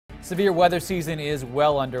Severe weather season is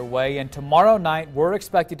well underway, and tomorrow night we're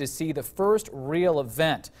expected to see the first real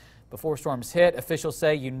event. Before storms hit, officials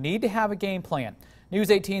say you need to have a game plan. News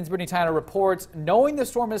 18's Brittany Tyner reports knowing the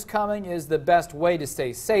storm is coming is the best way to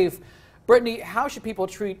stay safe. Brittany, how should people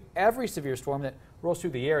treat every severe storm that rolls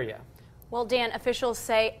through the area? Well, Dan, officials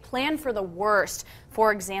say plan for the worst.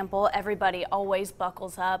 For example, everybody always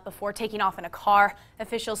buckles up before taking off in a car.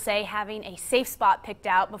 Officials say having a safe spot picked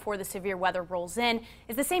out before the severe weather rolls in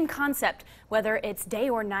is the same concept. Whether it's day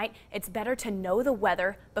or night, it's better to know the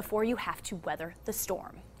weather before you have to weather the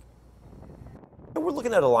storm. We're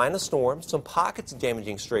looking at a line of storms, some pockets of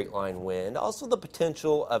damaging straight line wind, also the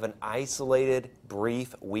potential of an isolated,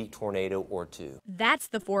 brief, weak tornado or two. That's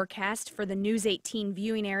the forecast for the News 18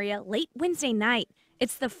 viewing area late Wednesday night.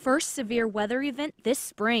 It's the first severe weather event this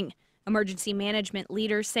spring. Emergency management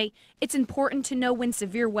leaders say it's important to know when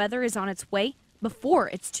severe weather is on its way before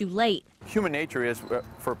it's too late. Human nature is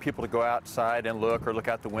for people to go outside and look or look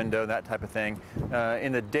out the window, that type of thing.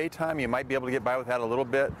 In the daytime, you might be able to get by with that a little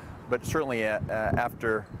bit, but certainly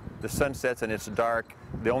after the sun sets and it's dark,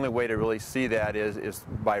 the only way to really see that is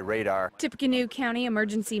by radar. Tippecanoe County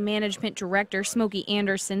Emergency Management Director Smokey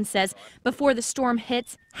Anderson says before the storm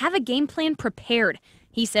hits, have a game plan prepared.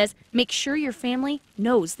 He says make sure your family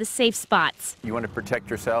knows the safe spots. You want to protect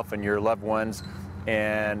yourself and your loved ones,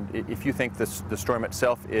 and if you think the storm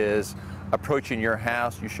itself is approaching your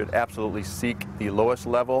house, you should absolutely seek the lowest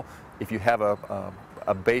level. If you have a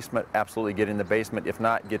basement, absolutely get in the basement. If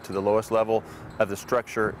not, get to the lowest level of the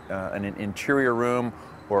structure, an interior room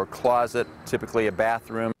or a closet, typically a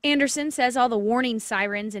bathroom. Anderson says all the warning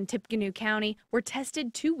sirens in Tippecanoe County were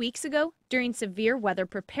tested 2 weeks ago during Severe Weather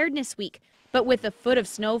Preparedness Week. But with a foot of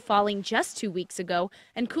snow falling just 2 weeks ago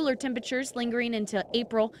and cooler temperatures lingering into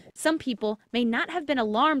April, some people may not have been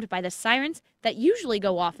alarmed by the sirens that usually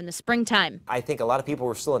go off in the springtime. I think a lot of people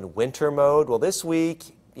were still in winter mode. Well, this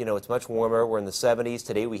week, you know, it's much warmer. We're in the 70s.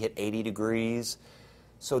 Today we hit 80 degrees.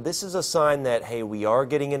 So this is a sign that, hey, we are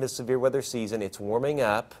getting into severe weather season. It's warming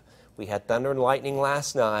up. We had thunder and lightning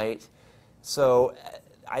last night. So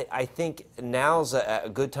I think now's a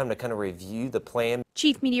good time to kind of review the plan.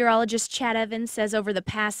 Chief Meteorologist Chad Evans says over the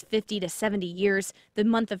past 50 to 70 years, the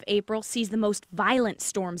month of April sees the most violent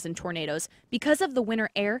storms and tornadoes because of the winter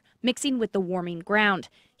air mixing with the warming ground.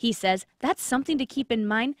 He says that's something to keep in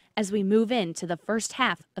mind as we move into the first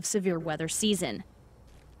half of severe weather season.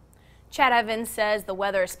 Chad Evans says the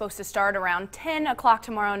weather is supposed to start around 10 o'clock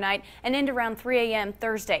tomorrow night and end around 3 a.m.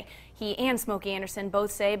 Thursday. He and Smokey Anderson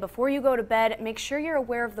both say before you go to bed, make sure you're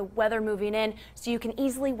aware of the weather moving in so you can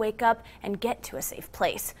easily wake up and get to a safe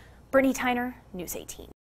place. Brittany Tyner, News 18.